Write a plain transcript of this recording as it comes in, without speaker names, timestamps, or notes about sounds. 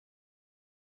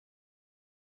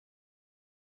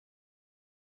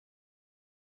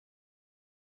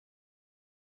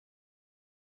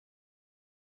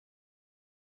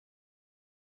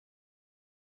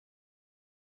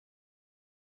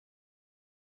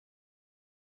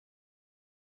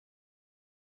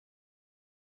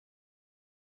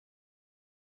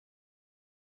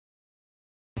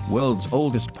World's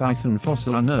oldest python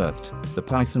fossil unearthed. The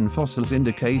python fossils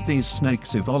indicate these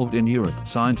snakes evolved in Europe.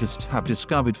 Scientists have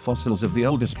discovered fossils of the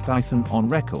oldest python on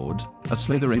record, a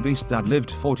slithery beast that lived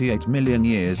 48 million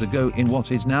years ago in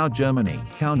what is now Germany.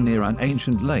 Found near an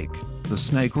ancient lake, the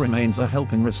snake remains are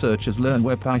helping researchers learn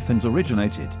where pythons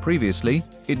originated. Previously,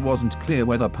 it wasn't clear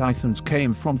whether pythons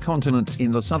came from continents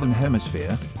in the Southern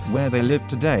Hemisphere, where they live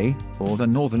today, or the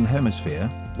Northern Hemisphere,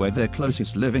 where their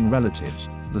closest living relatives,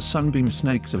 the sunbeam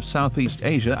snakes of Southeast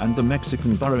Asia and the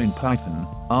Mexican burrowing python,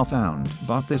 are found.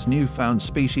 But this newfound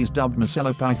species dubbed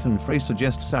Messelopython freyi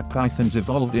suggests that pythons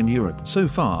evolved in Europe. So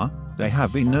far, there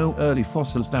have been no early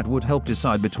fossils that would help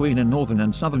decide between a Northern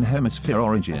and Southern Hemisphere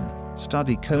origin.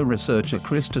 Study co-researcher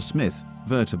Krista Smith,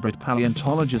 vertebrate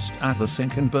paleontologist at the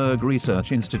Senckenberg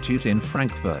Research Institute in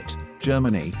Frankfurt,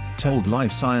 Germany, told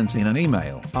Life Science in an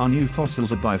email. Our new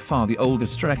fossils are by far the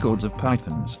oldest records of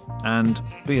pythons, and,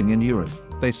 being in Europe,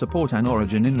 they support an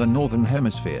origin in the Northern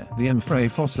Hemisphere. The freyi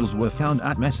fossils were found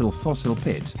at Messel Fossil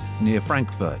Pit, near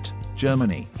Frankfurt,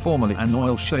 Germany. Formerly an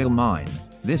oil shale mine,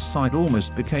 this site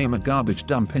almost became a garbage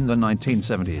dump in the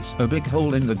 1970s. A big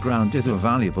hole in the ground is a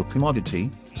valuable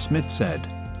commodity, Smith said.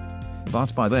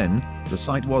 But by then, the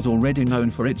site was already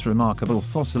known for its remarkable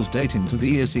fossils dating to the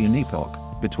Eocene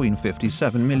epoch, between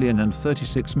 57 million and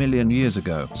 36 million years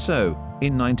ago. So,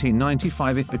 in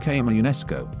 1995 it became a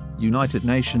UNESCO, United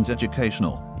Nations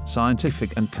Educational,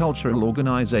 Scientific and Cultural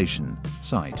Organization,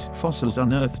 site. Fossils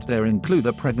unearthed there include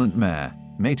a pregnant mare,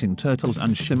 mating turtles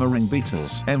and shimmering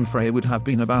beetles. Freyi would have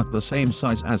been about the same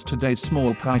size as today's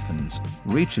small pythons,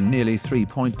 reaching nearly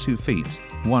 3.2 feet,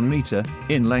 1 meter,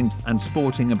 in length and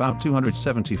sporting about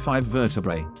 275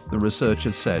 vertebrae, the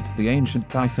researchers said. The ancient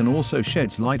python also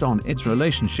sheds light on its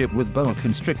relationship with boa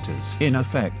constrictors. In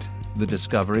effect, the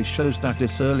discovery shows that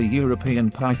this early European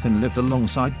python lived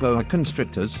alongside boa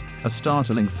constrictors, a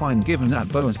startling find given that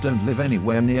boas don't live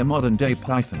anywhere near modern-day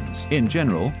pythons. In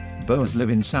general, boas live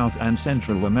in South and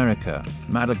Central America,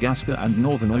 Madagascar and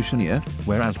Northern Oceania,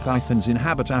 whereas pythons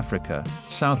inhabit Africa,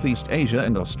 Southeast Asia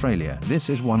and Australia. This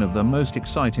is one of the most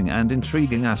exciting and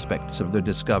intriguing aspects of the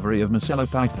discovery of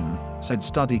Messelopython, said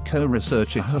study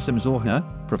co-researcher Hussam Zorha,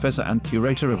 professor and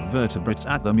curator of vertebrates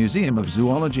at the Museum of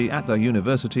Zoology at the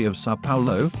University of São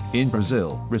Paulo, in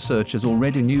Brazil. Researchers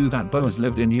already knew that boas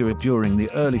lived in Europe during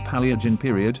the early Paleogene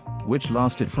period, which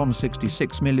lasted from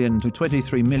 66 million to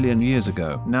 23 million years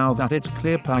ago. Now that it's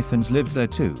clear pythons lived there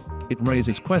too, it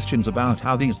raises questions about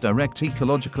how these direct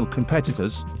ecological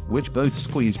competitors, which both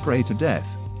squeeze prey to death,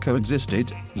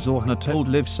 coexisted, Zorha told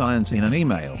Live Science in an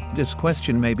email. This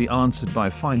question may be answered by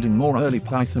finding more early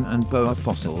python and boa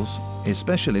fossils,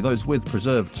 especially those with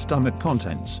preserved stomach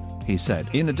contents, he said.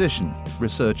 In addition,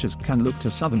 researchers can look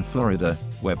to southern Florida,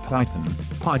 where Python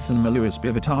Meluis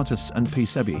bivitatus and P.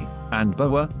 sebi, and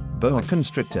boa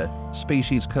constrictor,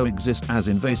 species coexist as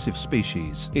invasive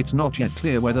species. It's not yet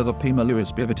clear whether the P.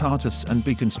 meluis bivitatus and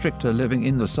B. constrictor living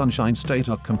in the sunshine state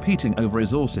are competing over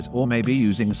resources or maybe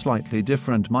using slightly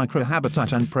different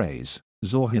microhabitat and preys,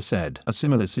 Zorha said. A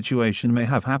similar situation may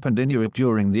have happened in Europe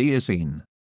during the Eocene.